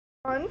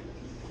On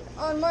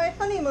my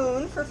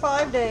honeymoon for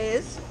 5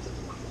 days,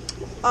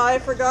 I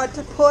forgot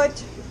to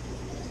put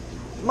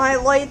my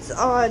lights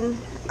on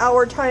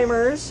our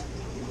timers.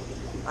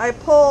 I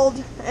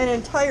pulled an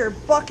entire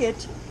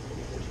bucket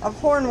of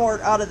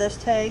hornwort out of this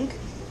tank.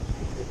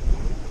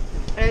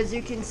 As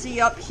you can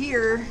see up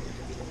here,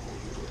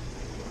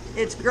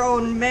 it's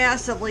grown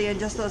massively in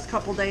just those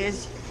couple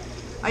days.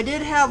 I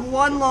did have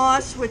one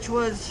loss, which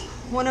was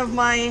one of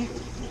my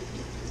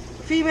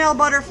female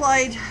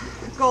butterfly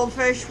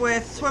goldfish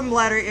with swim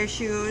bladder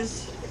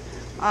issues.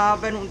 I've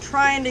been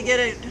trying to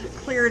get it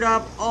cleared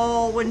up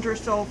all winter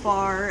so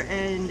far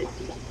and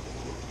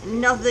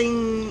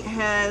nothing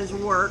has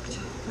worked.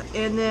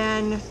 And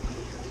then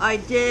I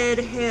did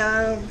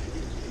have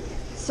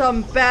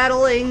some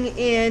battling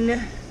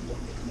in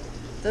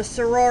the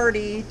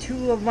sorority.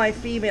 Two of my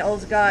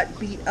females got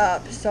beat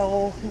up,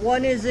 so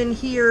one is in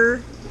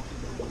here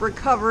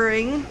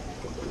recovering.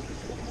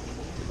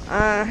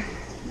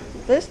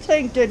 This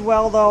tank did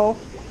well though.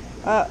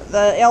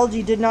 The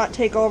algae did not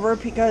take over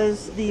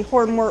because the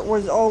hornwort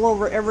was all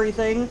over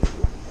everything.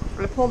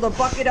 I pulled a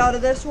bucket out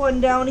of this one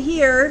down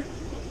here,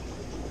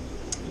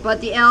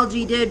 but the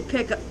algae did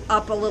pick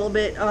up a little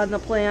bit on the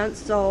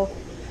plants, so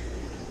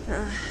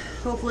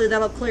hopefully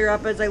that'll clear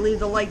up as I leave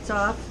the lights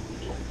off.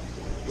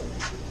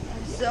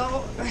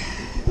 So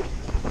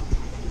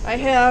I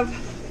have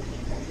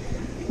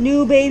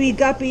new baby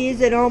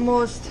guppies in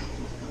almost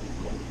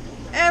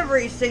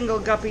every single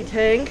guppy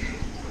tank.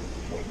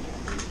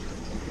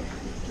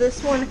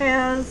 This one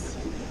has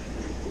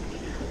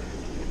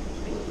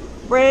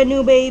brand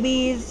new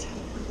babies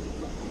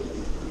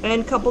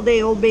and couple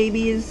day old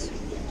babies.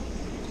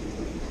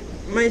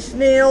 My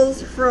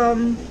snails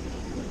from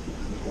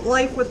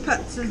Life with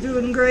Pets is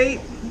doing great.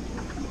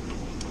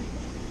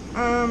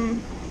 I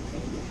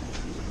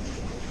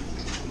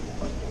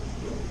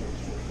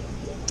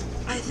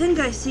think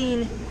I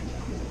seen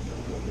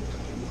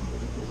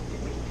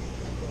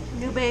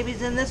new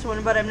babies in this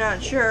one, but I'm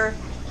not sure.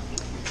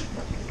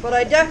 But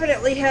I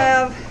definitely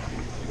have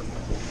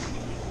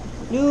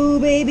new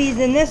babies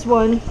in this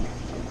one,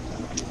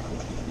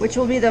 which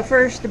will be the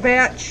first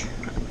batch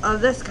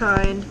of this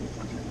kind.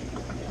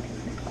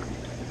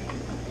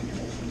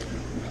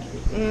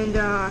 And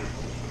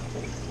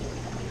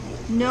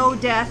no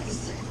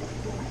deaths.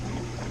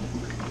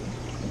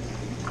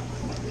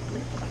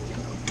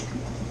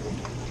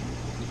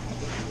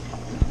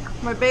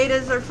 My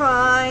betas are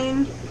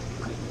fine.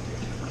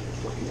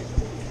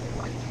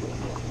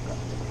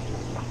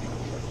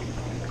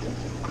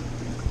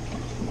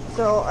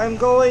 So I'm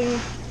going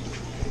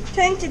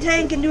tank to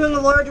tank and doing a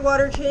large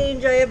water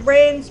change. I have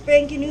brand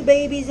spanking new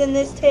babies in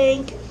this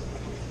tank.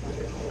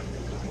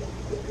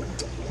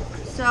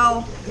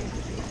 So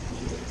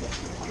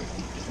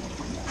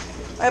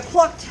I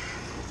plucked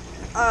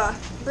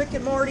Rick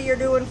and Morty are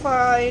doing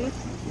fine.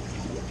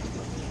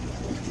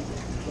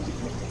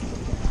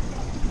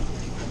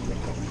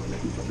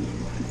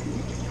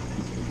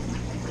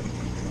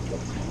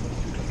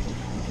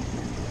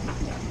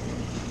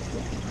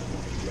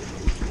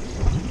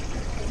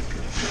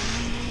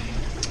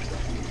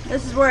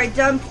 This is where I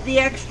dumped the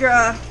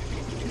extra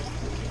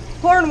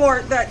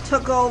hornwort that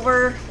took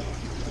over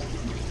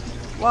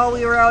while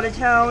we were out of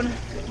town.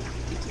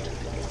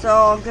 So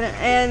I'm gonna,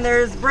 and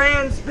there's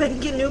brand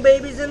spanking new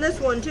babies in this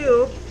one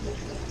too.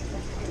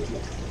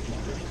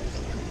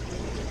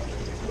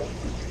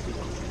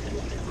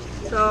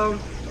 So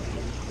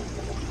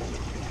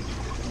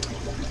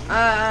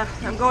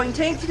I'm going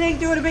tank to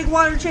tank doing a big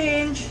water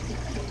change.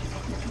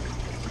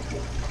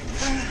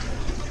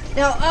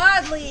 Now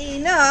oddly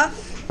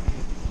enough,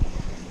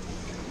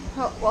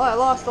 well, I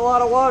lost a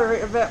lot of water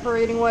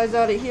evaporating wise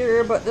out of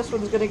here, but this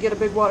one's going to get a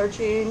big water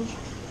change.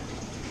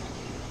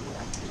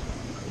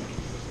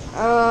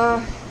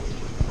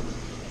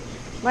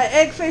 My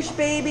eggfish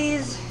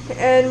babies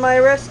and my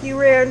rescue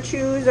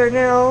ranchus are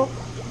now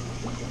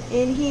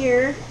in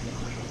here.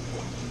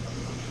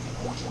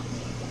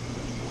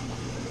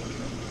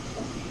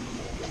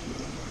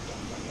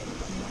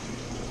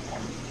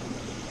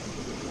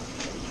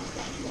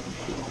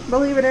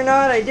 Believe it or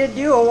not, I did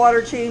do a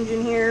water change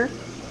in here.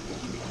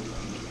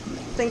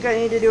 I think I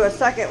need to do a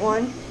second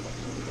one.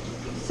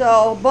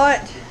 So,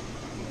 but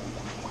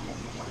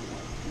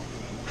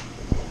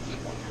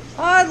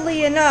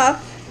oddly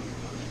enough,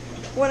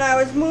 when I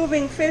was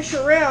moving fish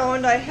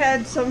around, I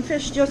had some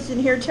fish just in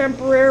here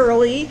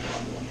temporarily.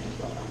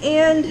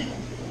 And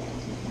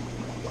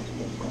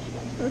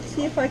let's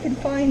see if I can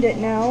find it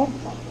now.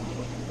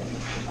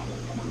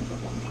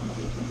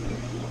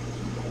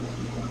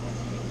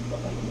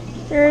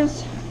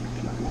 There's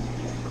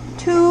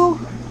two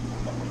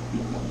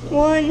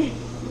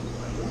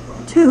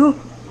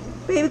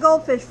baby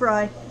goldfish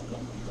fry,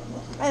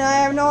 and I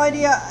have no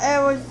idea.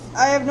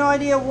 I have no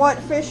idea what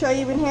fish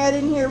I even had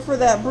in here for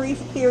that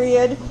brief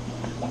period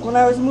when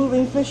I was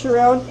moving fish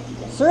around.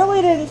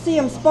 Certainly didn't see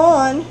them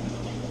spawn.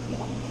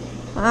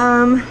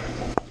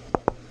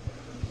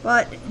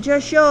 But it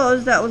just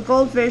shows that with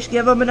goldfish,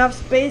 give them enough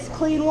space,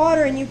 clean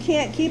water, and you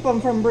can't keep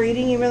them from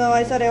breeding, even though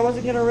I said I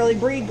wasn't going to really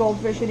breed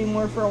goldfish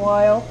anymore for a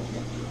while.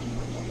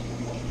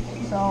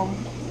 So,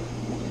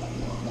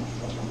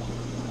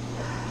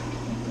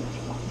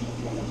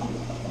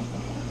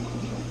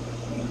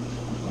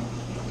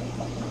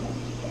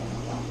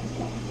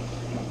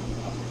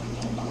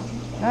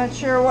 not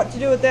sure what to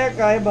do with that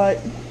guy, but...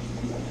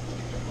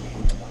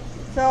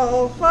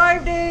 So,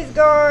 5 days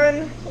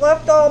gone,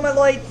 left all my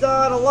lights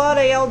on, a lot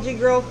of algae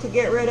growth to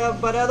get rid of,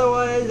 but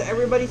otherwise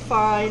everybody's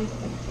fine.